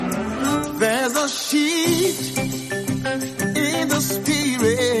a shift in the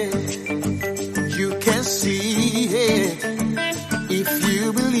spirit. You can see it if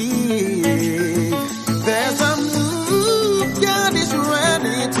you believe. There's a move God is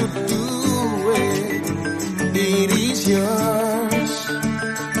ready to do it. It is yours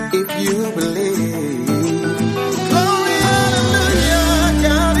if you believe. Glory, hallelujah,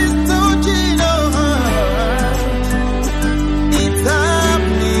 God is touching your heart. It's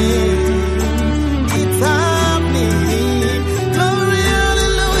happening. It's happening. Glory,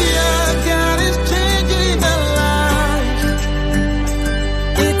 hallelujah, God is changing the lives.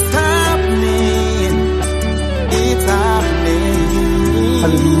 It's happening. It's happening.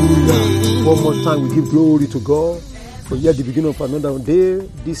 Hallelujah. One more time, we give glory to God for yet the beginning of another day.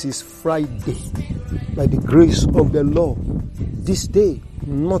 This is Friday. By the grace of the Lord, this day,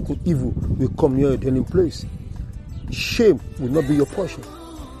 nothing evil will come near your dwelling place. Shame will not be your portion.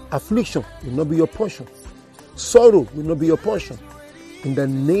 Affliction will not be your portion. Sorrow will not be your portion. In the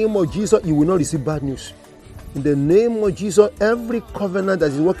name of Jesus, you will not receive bad news. In the name of Jesus, every covenant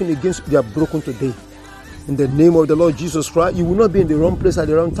that is working against you, they are broken today. In the name of the Lord Jesus Christ, you will not be in the wrong place at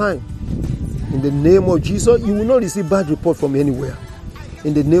the wrong time. In the name of Jesus, you will not receive bad report from anywhere.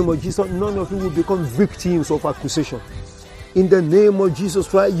 In the name of Jesus, none of you will become victims of accusation. In the name of Jesus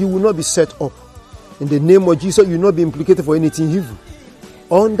Christ, you will not be set up. In the name of Jesus, you will not be implicated for anything evil.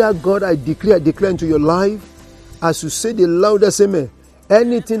 Under God, I declare into your life, as you say the loudest amen,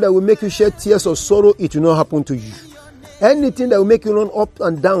 anything that will make you shed tears of sorrow, it will not happen to you. Anything that will make you run up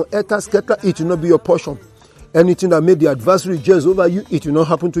and down, it will not be your portion. Anything that made the adversary jealous over you, it will not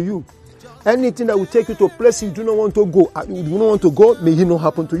happen to you. Anything that will take you to a place you do not want to go, may it not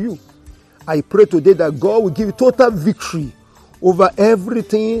happen to you. I pray today that God will give you total victory over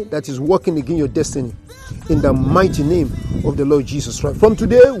everything that is working against your destiny. In the mighty name of the Lord Jesus Christ. From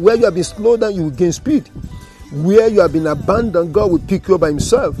today, where you have been slowed down, you will gain speed. Where you have been abandoned, God will pick you up by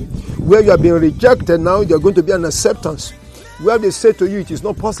himself. Where you have been rejected, now there are going to be an acceptance. Where they say to you, it is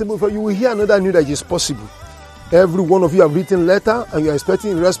not possible for you, will hear another news that it is possible. Every one of you have written a letter and you are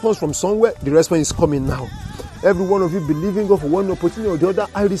expecting a response from somewhere. The response is coming now. Every one of you believing God for one opportunity or the other,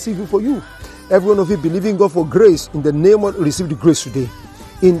 I receive it for you. Every one of you believing God for grace, in the name of, receive the grace today.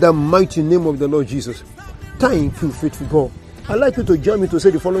 In the mighty name of the Lord Jesus. Thank you, faithful God. I'd like you to join me to say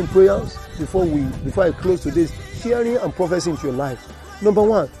the following prayers before I close today's sharing and prophecy into your life. Number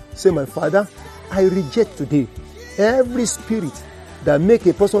one, say, my Father, I reject today every spirit that make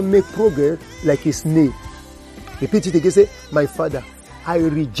a person make progress like a snail. Repeat it again, say, my Father, I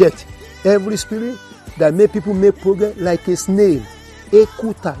reject every spirit that make people make progress like a snail.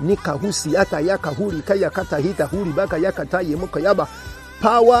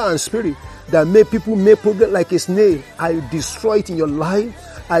 Power and spirit that make people make progress like a snail, I destroy it in your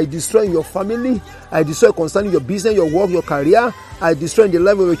life. I destroy in your family. I destroy concerning your business, your work, your career. I destroy in the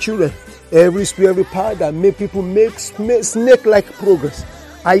life of your children. Every spirit, every power that make people make snake-like progress,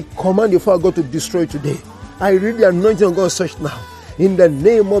 I command the fire of God to destroy today. I read the anointing of God such now. In the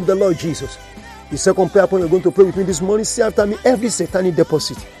name of the Lord Jesus. The second prayer point you're going to pray with me this morning, say after me, every satanic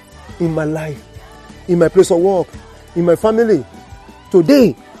deposit in my life, in my place of work, in my family,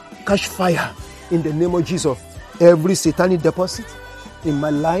 today, catch fire in the name of Jesus. Every satanic deposit in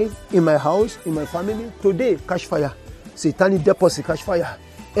my life, in my house, in my family, today, catch fire. Satanic deposit, catch fire.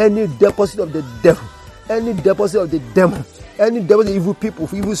 Any deposit of the devil, any deposit of the demon, any deposit of evil people,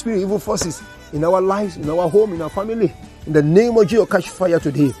 evil spirit, evil forces in our lives, in our home, in our family, in the name of Jesus, catch fire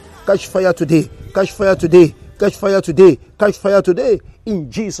today. Catch fire today. Catch fire today. Catch fire today. Catch fire today. In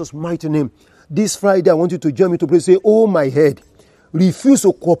Jesus' mighty name. This Friday, I want you to join me to pray. Say, oh my head, refuse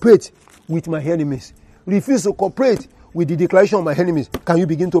to cooperate with my enemies. Refuse to cooperate with the declaration of my enemies. Can you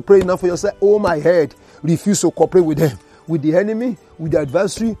begin to pray now for yourself? Oh my head, refuse to cooperate with them. With the enemy, with the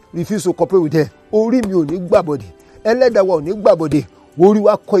adversary, refuse to cooperate with them. Ori mi ò ní gbàbọ̀dé. Ẹlẹ́dàá wa ò ní gbàbọ̀dé. Orí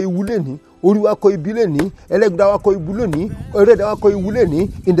wa kọ ewu lẹ́ni. Orí wa kọ ibi lẹ́ni. Ẹlẹ́dàá wa kọ ibu lẹ́ni. Ẹlẹ́dàá wa kọ ewu lẹ́ni.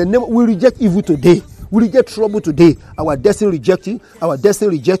 In the name, we reject evil today. We reject trouble today. Our destiny rejected. Our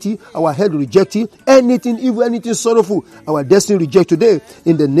destiny rejected. Our head rejected. Anything evil, anything sorrowful, our destiny reject today.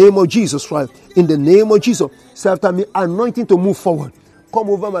 In the name of Jesus Christ. In the name of Jesus. Say after me, anointing to move forward. Come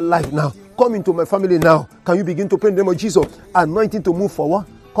over my life now. Come into my family now. Can you begin to pray in the name of Jesus? Anointing to move forward.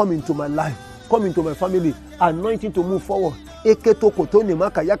 Come into my life. Come into my family. Anointing to move forward. Eketo kotoni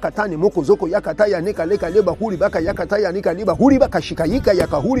maka yakatani mokozoko yakataya nika leka leba huri baka yakataya nika leba huri baka shikayika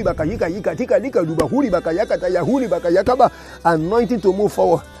yaka huri baka yika yika tika lika luba huri baka yakataya huri baka yakaba. Anointing to move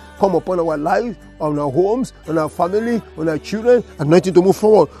forward. Come upon our lives, on our homes, on our family, on our children. Anointing to move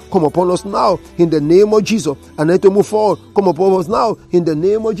forward. Come upon us now in the name of Jesus. Anointing to move forward. Come upon us now in the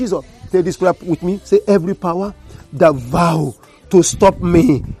name of Jesus. Say this prayer with me. Say, every power that vow to stop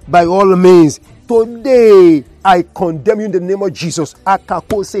me by all means, today I condemn you in the name of Jesus. Just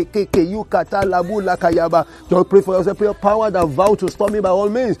pray for yourself. Pray, power that vow to stop me by all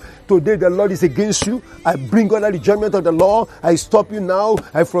means. Today the Lord is against you. I bring under the judgment of the law. I stop you now.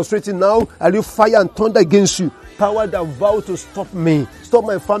 I frustrate you now. I leave fire and thunder against you. Power that vow to stop me, stop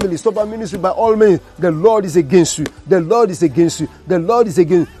my family, stop my ministry by all means. The Lord is against you. The Lord is against you. The Lord is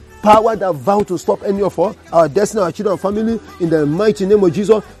against you. Power that vow to stop any of our destiny, our children, our family, in the mighty name of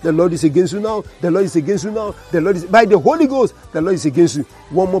Jesus. The Lord is against you now. The Lord is against you now. The Lord is, by the Holy Ghost, the Lord is against you.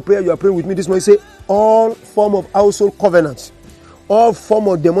 One more prayer you are praying with me this morning. Say, all form of household covenants, all form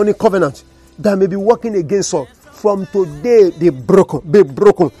of demonic covenants that may be working against us, from today, be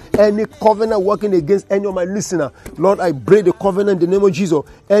broken. Any covenant working against any of my listener, Lord, I break the covenant in the name of Jesus.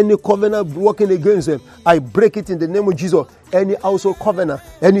 Any covenant working against them, I break it in the name of Jesus. Any household covenant,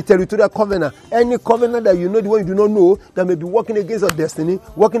 any territorial covenant, any covenant that you know, the one you do not know, that may be working against your destiny,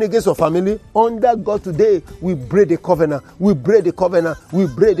 working against your family, under God today, we break the covenant. We break the covenant. We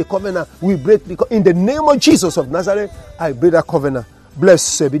break the covenant. We break the in the name of Jesus of Nazareth, I break that covenant.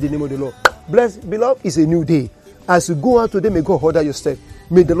 Blessed be the name of the Lord. Blessed, beloved, is a new day. As you go out today, may God order your step.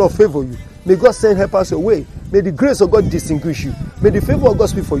 May the Lord favor you. May God send helpers your way. May the grace of God distinguish you. May the favor of God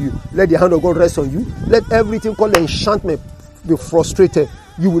speak for you. Let the hand of God rest on you. Let everything called enchantment be frustrated.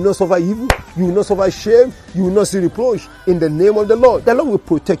 You will not suffer evil. You will not suffer shame. You will not see reproach. In the name of the Lord will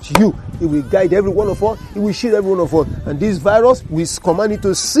protect you. He will guide every one of us. He will shield every one of us. And this virus, we command it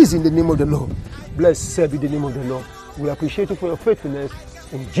to cease in the name of the Lord. Blessed be the name of the Lord. We appreciate you for your faithfulness.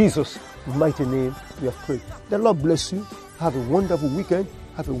 In Jesus' mighty name, we have prayed. The Lord bless you. Have a wonderful weekend.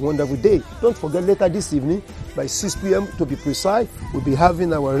 Have a wonderful day. Don't forget, later this evening, by 6 p.m. to be precise, we'll be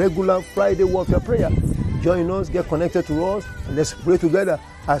having our regular Friday warfare prayer. Join us, get connected to us, and let's pray together.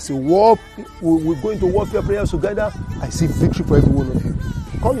 As we walk, we're going to warfare prayers together. I see victory for every one of you.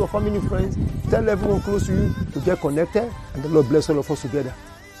 Call your family, friends. Tell everyone close to you to get connected, and the Lord bless all of us together.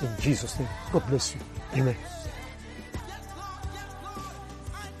 In Jesus' name. God bless you. Amen.